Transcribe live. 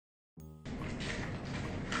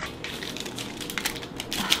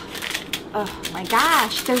Oh my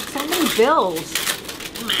gosh, there's so many bills.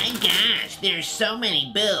 My gosh, there's so many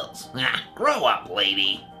bills. Grow up,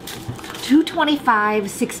 lady.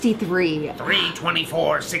 225.63.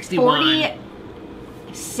 324.61.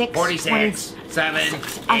 46. 7.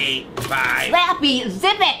 8. 5. Slappy,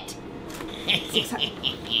 zip it!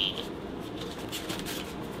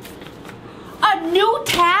 A new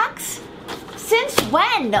tax? Since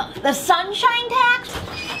when? The sunshine tax?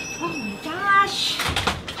 Oh my gosh.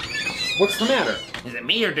 What's the matter? Is it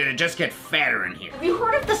me or did it just get fatter in here? Have you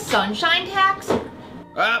heard of the sunshine tax?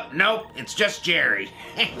 Nope, it's just Jerry.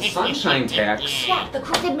 Sunshine tax? Yeah, the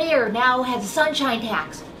crooked mayor now has a sunshine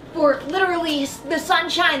tax. For literally the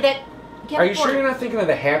sunshine that... Are you sure you're not thinking of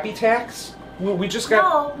the happy tax? We just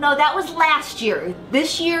got... No, that was last year.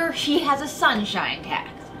 This year, she has a sunshine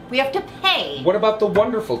tax. We have to pay. What about the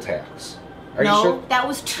wonderful tax? Are you sure? No, that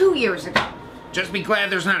was 2 years ago. Just be glad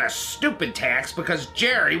there's not a stupid tax because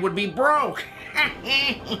Jerry would be broke.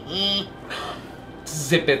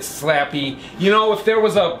 Zip it, Slappy. You know, if there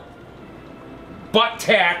was a butt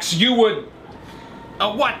tax, you would...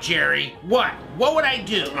 A what, Jerry? What? What would I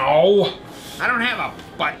do? Oh. I don't have a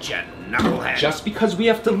butt, you knucklehead. Just because we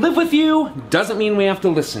have to live with you doesn't mean we have to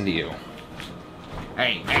listen to you.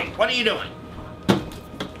 Hey, what are you doing?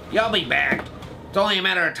 You'll be back. It's only a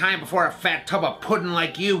matter of time before a fat tub of pudding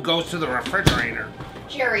like you goes to the refrigerator.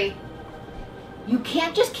 Jerry, you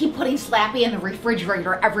can't just keep putting Slappy in the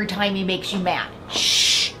refrigerator every time he makes you mad.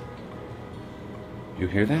 Shh. You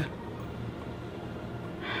hear that?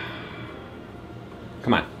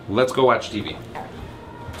 Come on, let's go watch TV.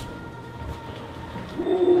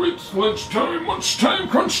 Oh, it's lunchtime,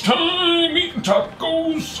 crunch time, eating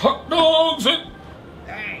tacos, hot dogs, and...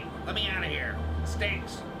 Hey, let me out of here. It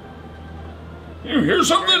stinks. You hear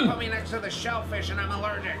something? Put me next to the shellfish and I'm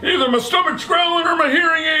allergic. Either my stomach's growling or my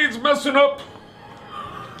hearing aid's messing up.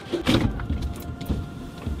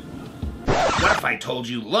 What if I told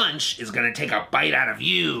you lunch is gonna take a bite out of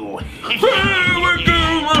you? Grandpa,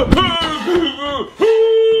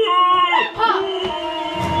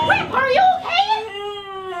 are you okay?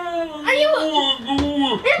 Are you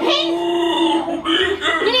in pain?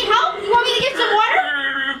 You need help? You want me to get some water?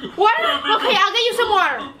 Water? Okay, I'll get you some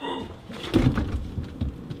water.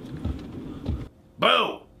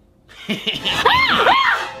 Boo!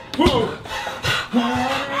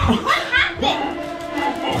 What happened?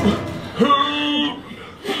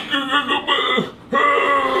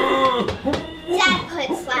 Dad put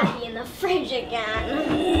Slappy in the fridge again.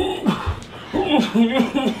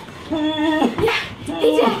 Yeah,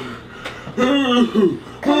 he did.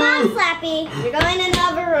 Come on, Slappy. You're going in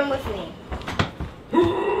another room with me.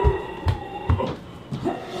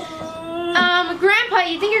 Grandpa,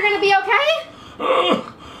 you think you're gonna be okay?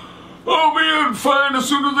 I'll be fine as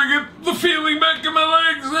soon as I get the feeling back in my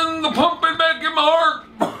legs and the pumping back in my heart.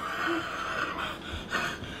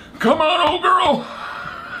 Come on, old girl.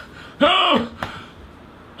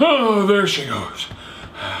 Oh, there she goes.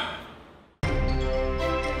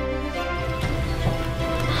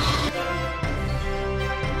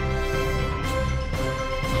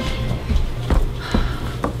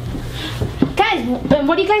 Guys,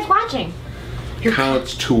 what are you guys watching? Your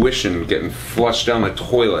college tuition getting flushed down the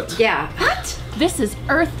toilet. Yeah. What? This is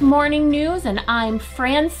Earth Morning News, and I'm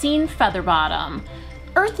Francine Featherbottom.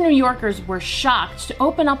 Earth New Yorkers were shocked to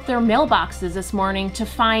open up their mailboxes this morning to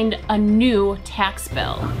find a new tax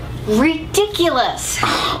bill. Ridiculous.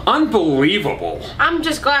 Unbelievable. I'm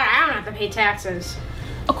just glad I don't have to pay taxes.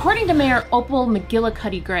 According to Mayor Opal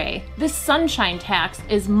McGillicuddy Gray, this sunshine tax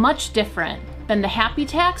is much different than the happy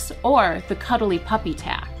tax or the cuddly puppy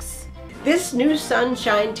tax. This new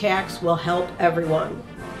sunshine tax will help everyone.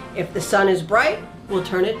 If the sun is bright, we'll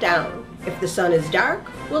turn it down. If the sun is dark,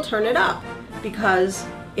 we'll turn it up. Because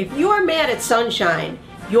if you're mad at sunshine,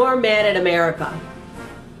 you're mad at America.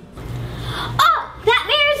 Oh, that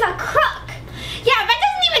mayor's a crook. Yeah, that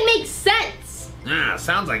doesn't even make sense.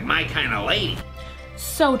 Sounds like my kind of lady.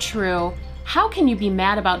 So true. How can you be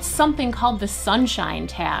mad about something called the sunshine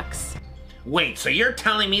tax? Wait, so you're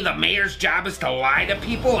telling me the mayor's job is to lie to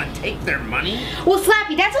people and take their money? Well,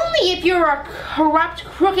 Slappy, that's only if you're a corrupt,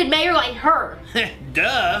 crooked mayor like her.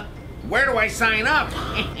 Duh. Where do I sign up?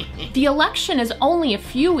 The election is only a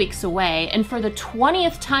few weeks away, and for the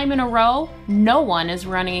 20th time in a row, no one is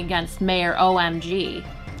running against Mayor OMG.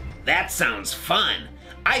 That sounds fun.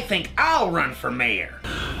 I think I'll run for mayor.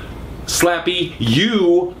 Slappy,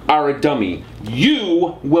 you are a dummy.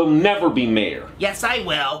 You will never be mayor. Yes, I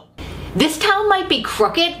will. This town might be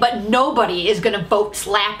crooked, but nobody is gonna vote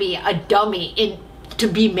Slappy, a dummy, to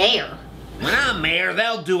be mayor. When I'm mayor,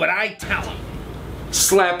 they'll do what I tell them.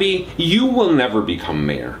 Slappy, you will never become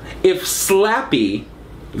mayor. If Slappy,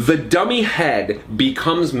 the dummy head,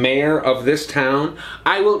 becomes mayor of this town,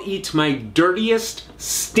 I will eat my dirtiest,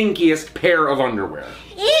 stinkiest pair of underwear.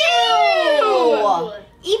 Ew!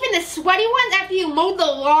 Even the sweaty ones after you mowed the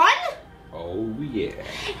lawn? Oh, yeah.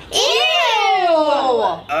 Ew!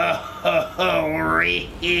 Oh, really?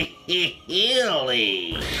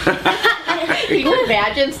 Can you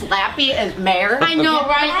imagine Slappy as mayor? I know,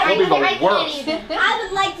 right? That'll be the I can't worst. even. I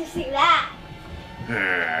would like to see that.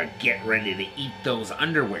 Get ready to eat those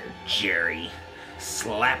underwear, Jerry.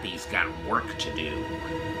 Slappy's got work to do.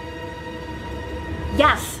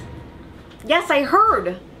 Yes. Yes, I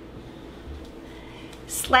heard.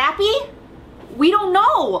 Slappy? We don't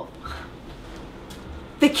know.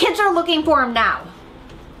 The kids are looking for him now.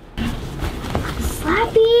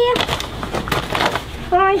 Slappy.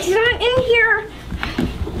 Oh, he's not in here.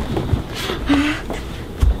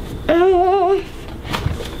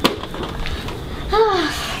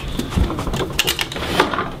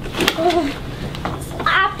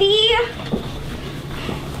 Slappy.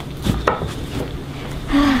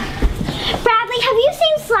 Bradley, have you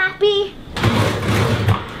seen Slappy?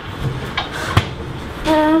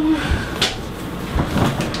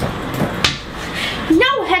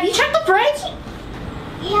 No, have you checked the fridge?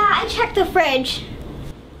 Yeah, I checked the fridge.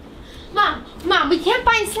 Mom, we can't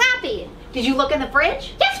find Slappy. Did you look in the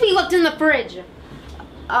fridge? Yes, we looked in the fridge.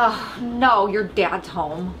 No, your dad's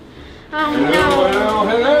home. Oh, no.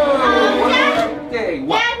 Hello. Dad? Hey,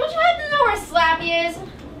 what? Dad, would you happen to know where Slappy is?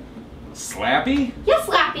 Slappy? Yes,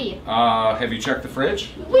 Slappy. Have you checked the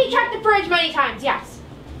fridge? We checked the fridge many times, yes.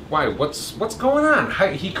 Why? What's going on?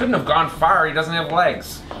 He couldn't have gone far. He doesn't have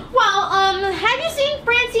legs. Well, have you seen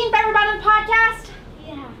Francine Featherbottom's podcast?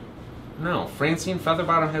 Yeah. No, Francine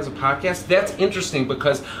Featherbottom has a podcast? That's interesting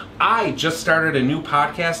because I just started a new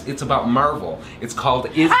podcast. It's about Marvel. It's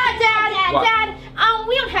called Dad, What?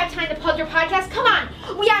 we don't have time to plug your podcast. Come on,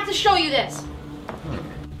 we have to show you this.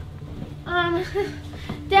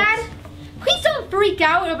 Dad, please don't freak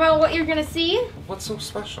out about what you're gonna see. What's so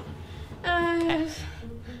special?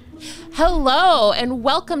 Hello, and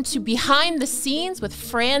welcome to Behind the Scenes with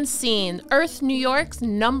Francine, Earth New York's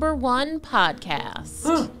 #1 podcast.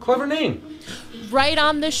 Huh, clever name. Right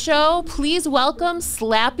on the show, please welcome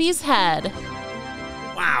Slappy's head.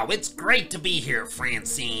 Wow, it's great to be here,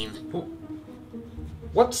 Francine.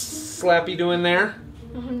 What's Slappy doing there?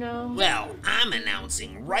 Oh no. Well, I'm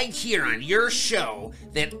announcing right here on your show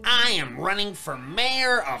that I am running for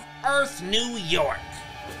mayor of Earth, New York.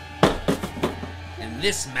 And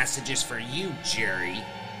this message is for you, Jerry.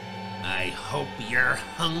 I hope you're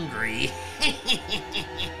hungry.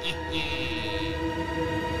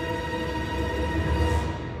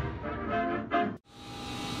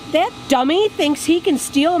 That dummy thinks he can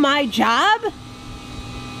steal my job?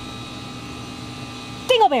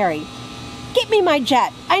 Dingleberry, get me my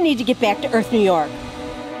jet. I need to get back to Earth, New York.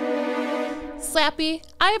 Slappy,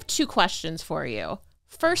 I have 2 questions for you.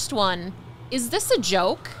 First one, is this a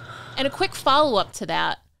joke? And a quick follow-up to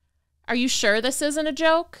that. Are you sure this isn't a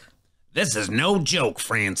joke? This is no joke,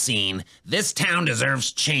 Francine. This town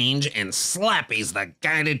deserves change, and Slappy's the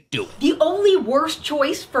guy to do it. The only worse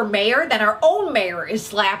choice for mayor than our own mayor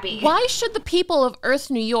is Slappy. Why should the people of Earth,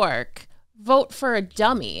 New York vote for a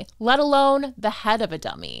dummy, let alone the head of a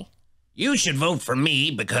dummy? You should vote for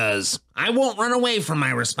me because I won't run away from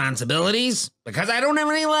my responsibilities because I don't have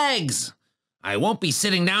any legs. I won't be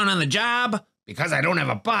sitting down on the job because I don't have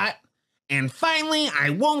a butt. And finally, I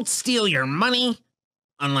won't steal your money.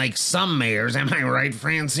 Unlike some mayors, am I right,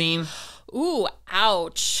 Francine? Ooh,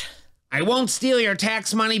 ouch. I won't steal your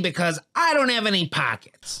tax money because I don't have any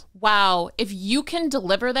pockets. Wow, if you can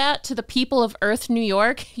deliver that to the people of Earth, New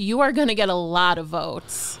York, you are going to get a lot of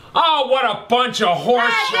votes. Oh, what a bunch of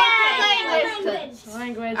horse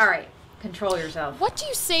Language. All right, control yourself. What do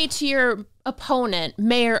you say to your opponent,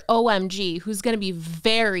 Mayor OMG, who's going to be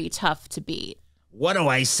very tough to beat? What do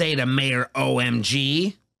I say to Mayor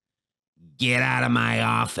OMG? Get out of my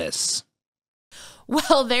office.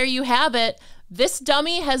 Well, there you have it. This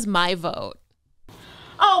dummy has my vote.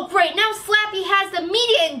 Oh, great. Now Slappy has the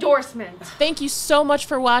media endorsement. Thank you so much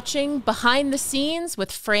for watching Behind the Scenes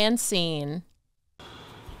with Francine.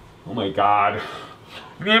 Oh my God.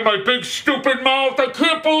 Man, my big stupid mouth. I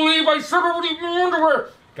can't believe I said I would eat my underwear.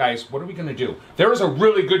 Guys, what are we gonna do? There is a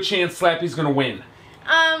really good chance Slappy's gonna win.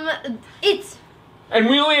 And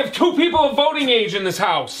we only have 2 people of voting age in this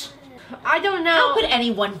house. I don't know. How could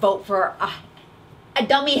anyone vote for a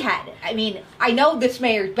dummy head? I mean, I know this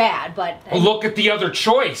mayor's bad, but... Well, look at the other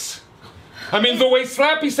choice. I mean, the way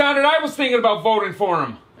Slappy sounded, I was thinking about voting for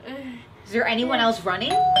him. Is there anyone else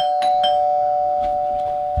running?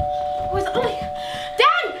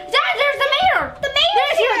 Dad, there's the mayor. The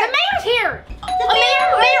mayor's here. The mayor's here.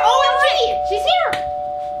 Mayor OMG. She's here.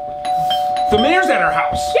 The mayor's at our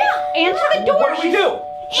house. Yeah. Answer the door. What do we do?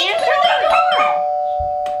 Answer the door.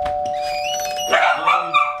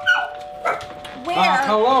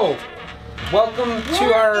 Hello. Welcome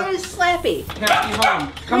to our Where is Slappy? happy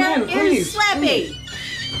home. Come in, Where is please. Slappy?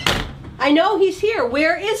 I know he's here.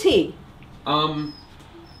 Where is he?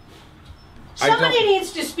 Somebody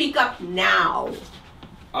needs to speak up now. Dad,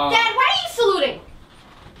 why are you saluting?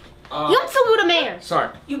 You don't salute a mayor. Sorry.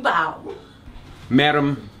 You bow.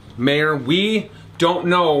 Madam Mayor, we don't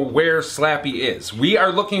know where Slappy is. We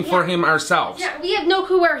are looking for him ourselves. Yeah, we have no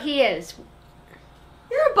clue where he is.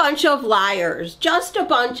 You're a bunch of liars. Just a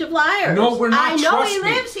bunch of liars. No, we're not. I know Trust he me.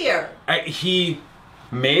 lives here. He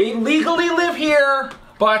may legally live here,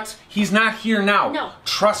 but he's not here now. No.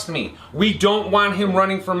 Trust me. We don't want him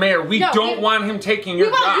running for mayor. We don't want him taking your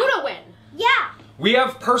We want job. you to win. Yeah. We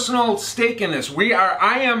have personal stake in this.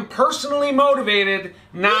 I am personally motivated,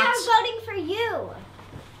 not... We are voting for you.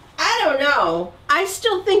 I don't know. I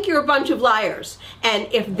still think you're a bunch of liars. And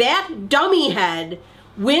if that dummy head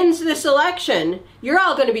wins this election, you're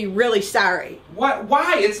all going to be really sorry. What?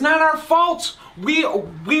 Why? It's not our fault. We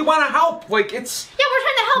want to help. Like, it's... Yeah, we're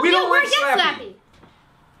trying to help We you. don't We're like against Slappy. Slappy.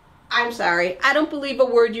 I'm sorry. I don't believe a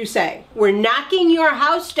word you say. We're knocking your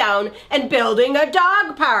house down and building a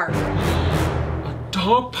dog park.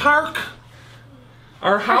 Dog park?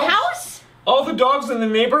 Our house? House? All the dogs in the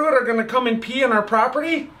neighborhood are going to come and pee on our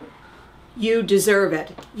property? You deserve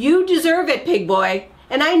it. You deserve it, pig boy.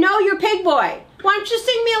 And I know you're pig boy. Why don't you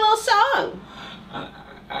sing me a little song?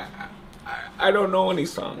 I don't know any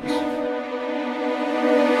songs.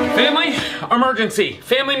 Family, emergency.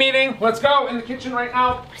 Family meeting. Let's go in the kitchen right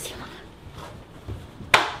now.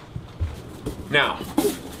 Now,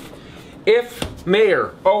 if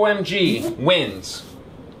Mayor OMG wins,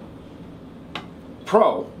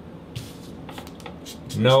 pro,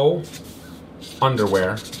 no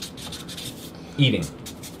underwear, eating.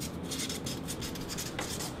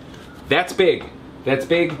 That's big. That's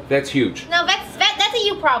big. That's huge. No, that's a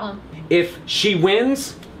you problem. If she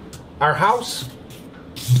wins our house,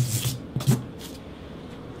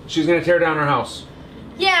 she's gonna tear down our house.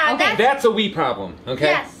 Yeah, Okay. That's a we problem, okay?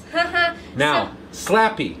 Yes. Now,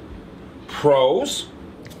 Slappy, pros,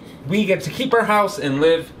 we get to keep our house and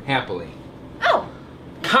live happily. Oh.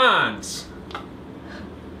 Cons.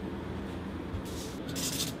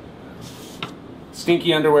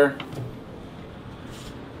 Stinky underwear.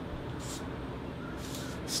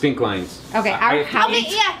 Stink lines. Okay, our house. Okay,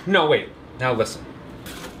 yeah. No, wait. Now listen.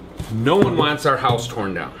 No one wants our house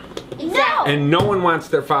torn down. No. And no one wants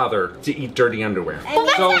their father to eat dirty underwear. Well,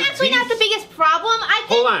 that's So actually not the these- biggest problem. I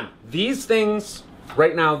think. Hold on. These things,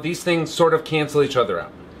 right now, these things sort of cancel each other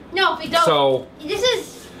out. No, we don't. So This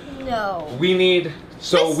is No. we need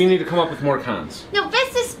to come up with more cons. no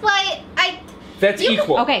this display. That's You-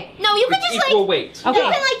 equal. Okay. No, you can It's just equal like. weight. Okay. You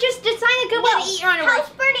can like just decide a good way to eat your underwear. House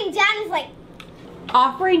burning down is like,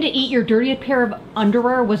 Offering to eat your dirtiest pair of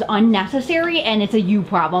underwear was unnecessary, and it's a you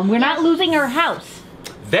problem. We're not losing our house.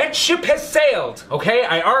 That ship has sailed, okay?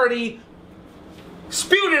 I already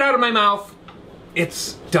spewed it out of my mouth.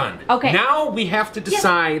 It's done. Okay. Now we have to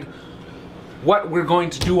decide what we're going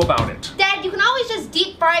to do about it. Dad, you can always just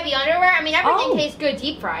deep fry the underwear. I mean, everything Oh. tastes good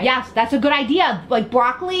deep fried. Yes, that's a good idea. Like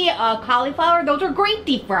broccoli, cauliflower, those are great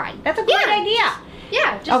deep fried. That's a great Yeah. idea.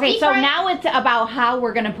 Yeah. Just Okay, deep so fry. now it's about how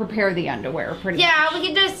we're gonna prepare the underwear, pretty Yeah, much. we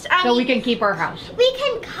can just. So we can keep our house. we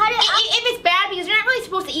can cut it up. If it's bad, because you're not really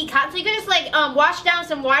supposed to eat cotton, so you can just like wash down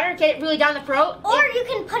some water, get it really down the throat, Or you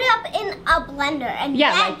can put it up in a blender and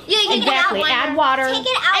Yeah, then like, Yeah, you can exactly. get out Add water. take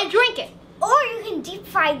it out. and drink it. Or you can deep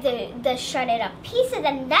fry the shredded up pieces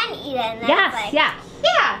and then eat it. And then Yes, it's like, yes.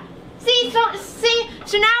 Yeah.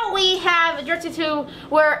 So now we have a directed to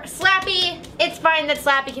where Slappy. It's fine that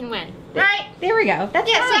Slappy can win, right? There we go. That's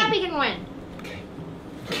Yeah, fine. Slappy can win.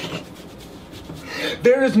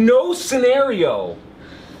 There is no scenario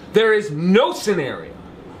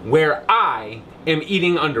where I am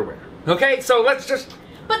eating underwear. Okay, so let's just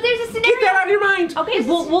But there's a get scenario. that out of your mind. Okay,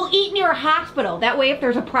 we'll eat near a hospital. That way, if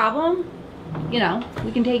there's a problem, you know,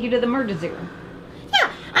 we can take you to the emergency room. Yeah.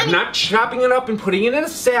 I'm not chopping it up and putting it in a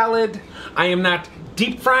salad. I am not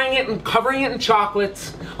deep frying it and covering it in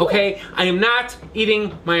chocolates. Okay? I am not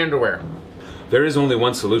eating my underwear. There is only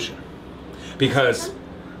one solution. Because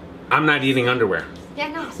I'm not eating underwear. Yeah,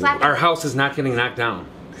 no, Slappy. Our house is not getting knocked down.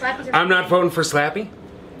 Slappy's I'm not voting for Slappy,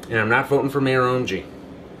 and I'm not voting for Mayor OMG.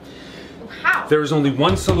 How? There is only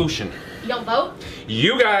one solution. You don't vote?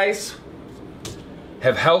 You guys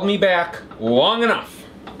have held me back long enough.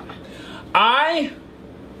 I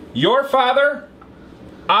Your father?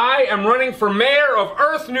 I am running for mayor of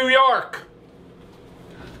Earth, New York.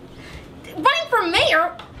 Running for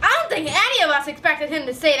mayor? I don't think any of us expected him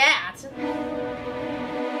to say that.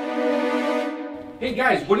 Hey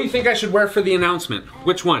guys, what do you think I should wear for the announcement?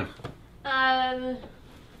 Which one?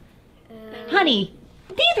 Honey,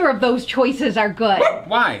 neither of those choices are good.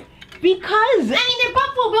 Why? Because... I mean, they're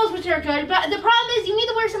Buffalo Bills, which are good, but the problem is you need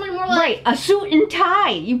to wear something more like... Right, a suit and tie.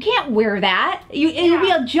 You can't wear that. It'll be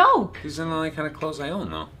a joke. These are the only kind of clothes I own,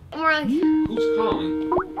 though. More like... Who's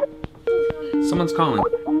calling? Someone's calling.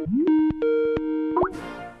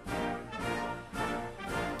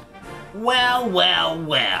 Well, well,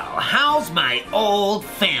 well. How's my old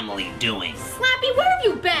family doing? Slappy, where have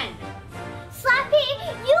you been?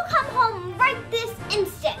 Slappy, you come home right this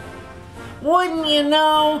instant. Wouldn't you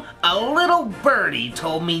know? A little birdie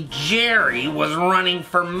told me Jerry was running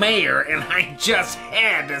for mayor, and I just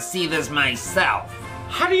had to see this myself.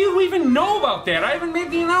 How do you even know about that? I haven't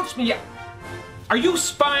made the announcement yet. Are you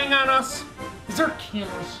spying on us? Is there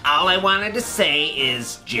cameras? All I wanted to say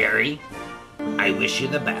is, Jerry, I wish you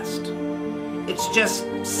the best. It's just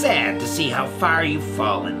sad to see how far you've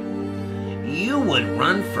fallen. You would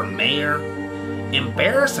run for mayor,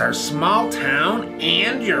 embarrass our small town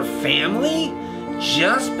and your family,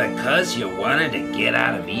 just because you wanted to get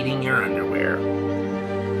out of eating your underwear.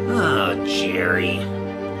 Oh, Jerry.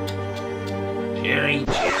 Jerry.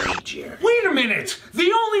 Wait a minute!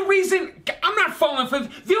 The only reason... I'm not falling for...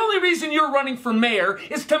 The only reason you're running for mayor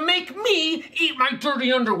is to make me eat my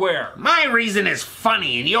dirty underwear. My reason is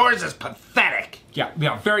funny and yours is pathetic.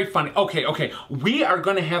 Yeah, very funny. Okay. We are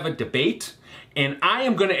going to have a debate, and I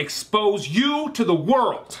am going to expose you to the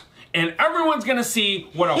world. And everyone's going to see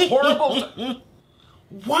what a horrible...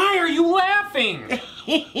 Why are you laughing?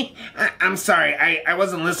 I'm sorry, I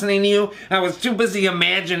wasn't listening to you. I was too busy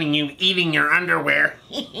imagining you eating your underwear.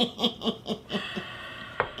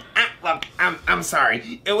 Look, I'm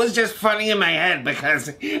sorry. It was just funny in my head because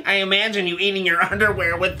I imagine you eating your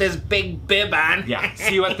underwear with this big bib on. Yeah,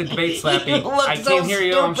 see you at the debate, Slappy. You look I so can't hear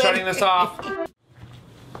you. I'm stupid. shutting this off.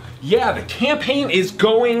 Yeah, the campaign is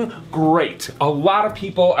going great. A lot of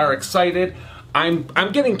people are excited. I'm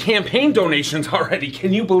getting campaign donations already.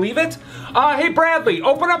 Can you believe it? Hey, Bradley,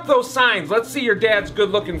 open up those signs. Let's see your dad's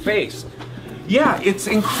good-looking face. Yeah, it's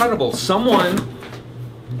incredible. Someone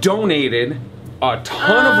donated a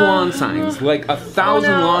ton of lawn signs, like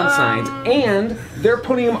 1,000 lawn signs, and they're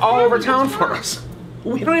putting them all over town for us.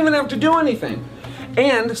 We don't even have to do anything.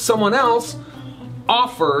 And someone else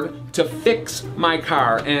offered to fix my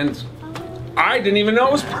car, and I didn't even know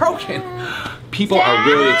it was broken. People are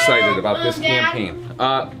really excited about this campaign.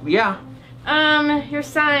 Yeah. Your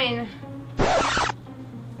sign.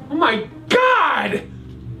 Oh my God!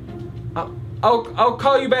 I'll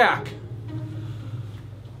call you back.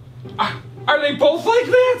 Are they both like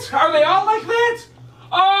that? Are they all like that?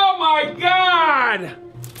 Oh my God!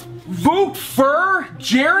 Vote for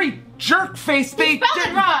Jerry Jerkface. You spelled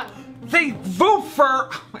it wrong. They vote for.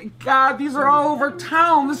 Oh my God! These are all over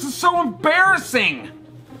town. This is so embarrassing.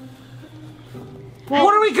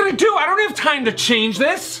 What are we gonna do? I don't have time to change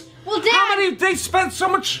this. Well, Dad. How many? They spent so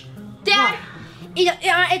much. Dad.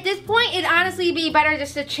 At this point, it'd honestly be better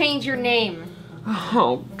just to change your name.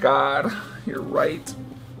 Oh God, you're right.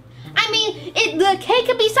 I mean, the K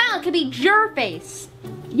could be silent. It could be Jerface.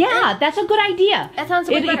 Yeah, that's a good idea. That sounds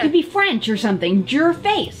a bit better. It could be French or something.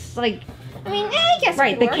 Jerface. Like, I mean, I guess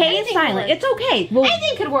right, it the could K work. is silent. It's okay. Well,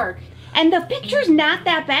 Anything could work. and the picture's not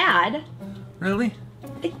that bad. Really?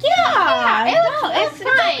 Yeah, it's it's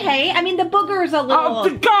fine. okay. I mean, the booger's a little... Oh,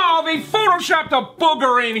 they photoshopped a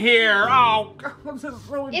booger in here. Oh, God, this is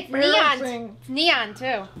so It's embarrassing. neon. It's neon,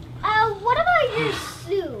 too. What about your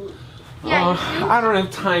suit? Yeah, I don't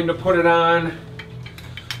have time to put it on.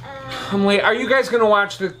 I'm late. Are you guys gonna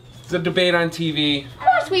watch the debate on TV? Of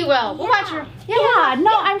course we will. We'll watch her. Yeah,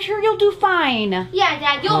 no, I'm sure you'll do fine. Yeah,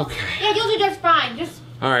 Dad, you'll do just fine.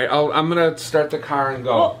 All right, I'm gonna start the car and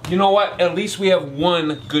go. Well, you know what? At least we have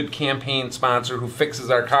one good campaign sponsor who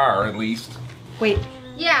fixes our car, at least. Wait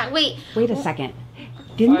wait. a second.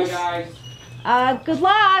 Didn't Bye, guys. Good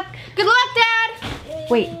luck. Good luck, Dad.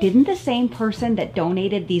 Wait, didn't the same person that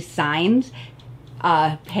donated these signs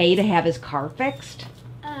pay to have his car fixed?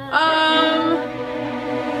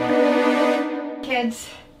 Kids,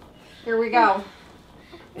 here we go.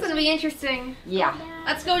 It's gonna be interesting. Yeah.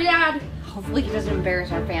 Let's go, Dad. Hopefully he doesn't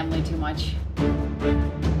embarrass our family too much.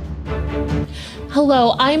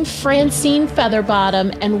 Hello, I'm Francine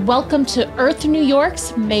Featherbottom, and welcome to Earth New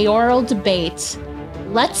York's mayoral debate.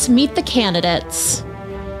 Let's meet the candidates.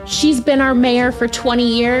 She's been our mayor for 20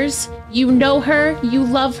 years. You know her, you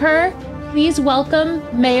love her. Please welcome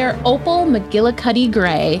Mayor Opal McGillicuddy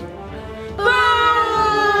Gray. Boo!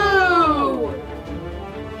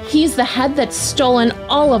 He's the head that's stolen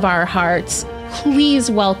all of our hearts. Please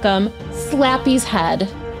welcome Slappy's head.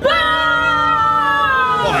 Boy,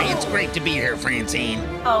 it's great to be here, Francine.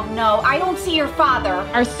 Oh no, I don't see your father.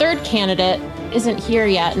 Our third candidate isn't here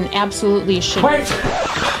yet and absolutely should. Wait!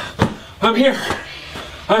 I'm here.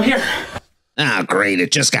 I'm here. Oh, great,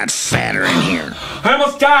 it just got fatter in here. I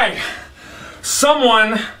almost died.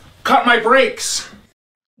 Someone cut my brakes.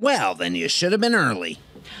 Well, then you should have been early.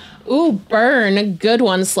 Ooh, burn. Good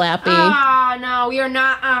one, Slappy. Ah, no, we are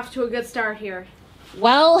not off to a good start here.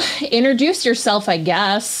 Well, introduce yourself, I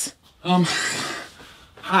guess.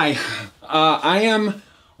 Hi. I am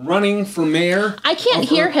running for mayor. I can't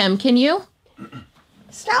hear him, can you?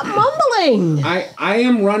 Stop mumbling. I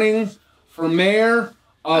am running for mayor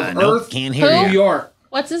of Nope, can't hear New you. York.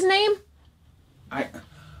 What's his name?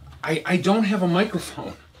 I don't have a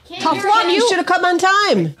microphone. Tough luck. You should have come on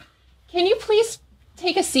time. Can you please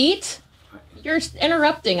take a seat? You're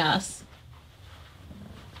interrupting us.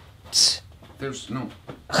 There's no...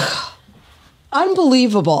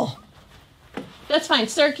 Unbelievable. That's fine.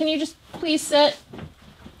 Sir, can you just please sit?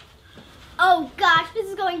 Oh gosh, this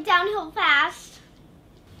is going downhill fast.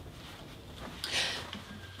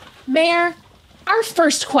 Mayor, our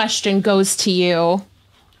first question goes to you.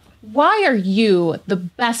 Why are you the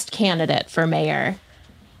best candidate for mayor?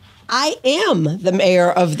 I am the mayor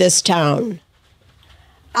of this town.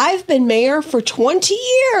 I've been mayor for 20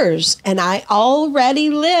 years, and I already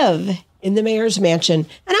live in the mayor's mansion,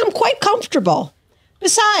 and I'm quite comfortable.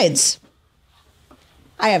 Besides,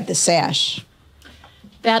 I have the sash.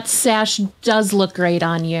 That sash does look great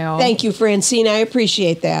on you. Thank you, Francine. I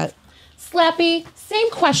appreciate that. Slappy, same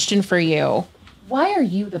question for you. Why are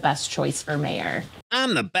you the best choice for mayor?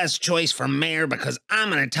 I'm the best choice for mayor because I'm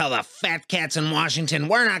going to tell the fat cats in Washington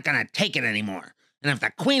we're not going to take it anymore. And if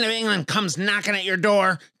the Queen of England comes knocking at your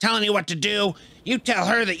door, telling you what to do, you tell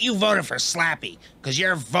her that you voted for Slappy, because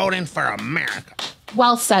you're voting for America.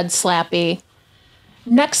 Well said, Slappy.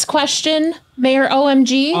 Next question, Mayor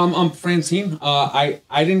OMG. Francine, I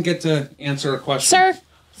didn't get to answer a question.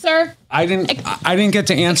 Sir. I didn't get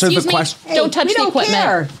to answer the question. Hey, don't touch we the don't equipment.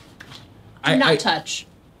 care. Do not touch.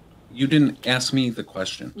 You didn't ask me the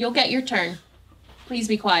question. You'll get your turn. Please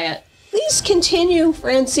be quiet. Please continue,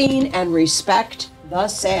 Francine, and respect the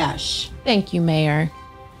sash. Thank you, Mayor.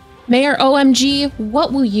 Mayor OMG,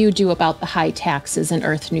 what will you do about the high taxes in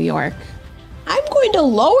Earth, New York? I'm going to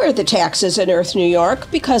lower the taxes in Earth, New York,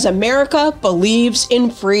 because America believes in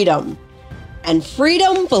freedom. And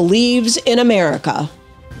freedom believes in America.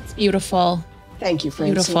 It's beautiful. Thank you,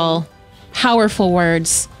 Francine. Beautiful. Powerful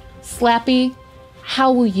words. Slappy,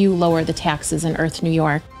 how will you lower the taxes in Earth, New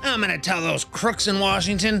York? I'm going to tell those crooks in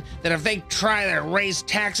Washington that if they try to raise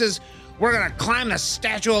taxes, we're going to climb the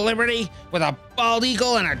Statue of Liberty with a bald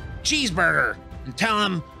eagle and a cheeseburger and tell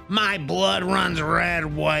them my blood runs red,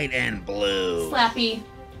 white, and blue. Slappy,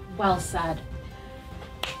 well said.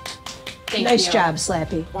 Thank Nice you. job,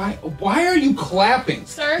 Slappy. Why are you clapping?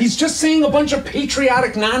 Sir? He's just saying a bunch of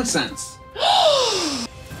patriotic nonsense.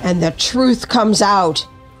 And the truth comes out.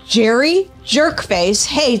 Jerry Jerkface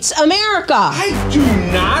hates America. I do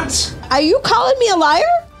not. Are you calling me a liar?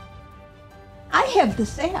 I have the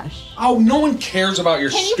sash. Oh, no one cares about your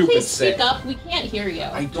Can you stupid please sick. speak up? We can't hear you.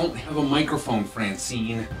 I don't have a microphone,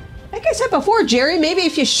 Francine. Like I said before, Jerry, maybe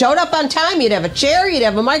if you showed up on time, you'd have a chair, you'd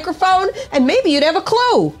have a microphone, and maybe you'd have a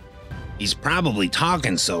clue. He's probably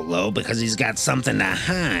talking so low because he's got something to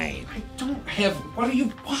hide. I don't have... What are you...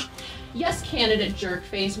 What? Yes, candidate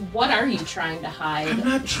Jerkface, what are you trying to hide? I'm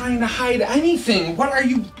not trying to hide anything. What are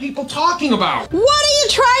you people talking about? What are you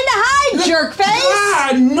trying to hide, Jerkface?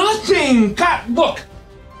 Ah, nothing. God,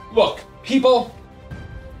 look, people.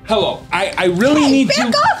 Hello. I really Hey, need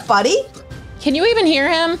back to. off, buddy. Can you even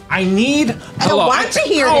hear him? I need. I don't want to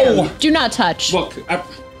hear him. Do not touch. Look,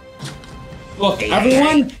 Hey,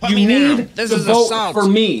 everyone, hey, put you me down. need This to is vote assault. for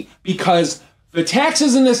me because the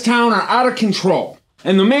taxes in this town are out of control,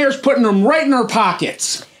 and the mayor's putting them right in our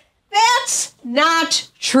pockets. That's not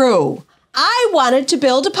true. I wanted to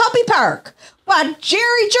build a puppy park, but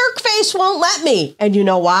Jerry Jerkface won't let me. And you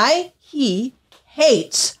know why? He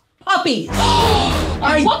hates puppies.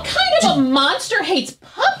 What kind of a monster hates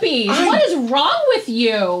puppies? What is wrong with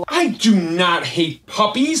you? I do not hate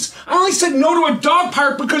puppies. I only said no to a dog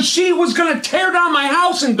park because she was going to tear down my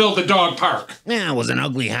house and build a dog park. Yeah, it was an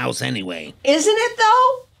ugly house anyway. Isn't it,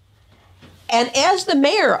 though? And as the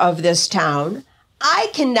mayor of this town, I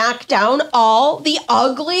can knock down all the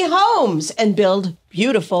ugly homes and build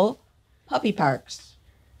beautiful puppy parks.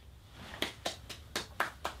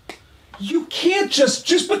 You can't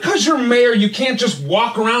just because you're mayor, you can't just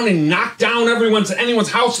walk around and knock down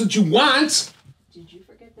anyone's house that you want. Did you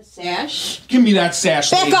forget the sash? Give me that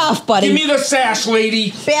sash, lady. Back off, buddy. Give me the sash,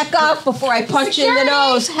 lady. Back off before I punch you in the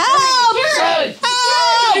nose. Help!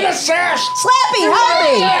 Give me the sash. Slappy, help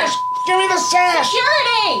me! Sash. Give me the sash.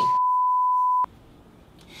 Security!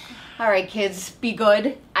 All right, kids, be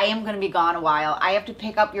good. I am going to be gone a while. I have to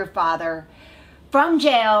pick up your father from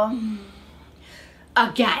jail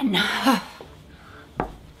again.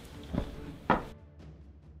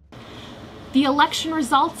 The election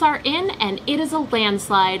results are in and it is a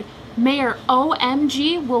landslide. Mayor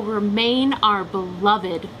OMG will remain our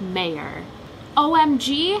beloved mayor.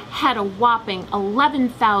 OMG had a whopping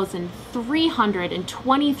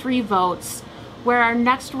 11,323 votes, where our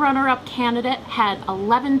next runner-up candidate had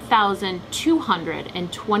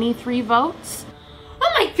 11,223 votes.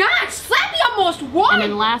 Oh my gosh, Slappy almost won!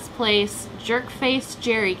 And in last place, Jerkface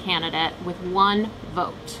Jerry candidate with 1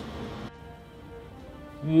 vote.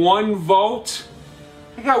 1 vote?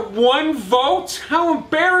 I got 1 vote? How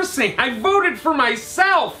embarrassing! I voted for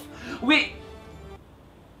myself! Wait.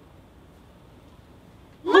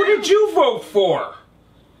 Who did you vote for?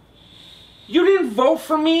 You didn't vote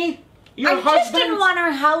for me? Your I husband? just didn't want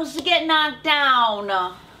our house to get knocked down.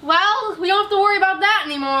 Well, we don't have to worry about that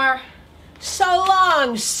anymore. So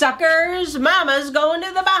long, suckers. Mama's going to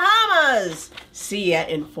the Bahamas. See ya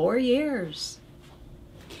in 4 years.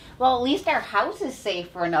 Well, at least our house is safe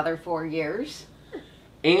for another 4 years.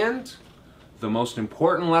 And the most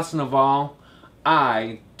important lesson of all,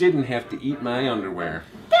 I didn't have to eat my underwear.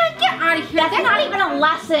 Dad, get out of here. That's not even a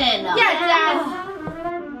lesson. Yeah, Dad.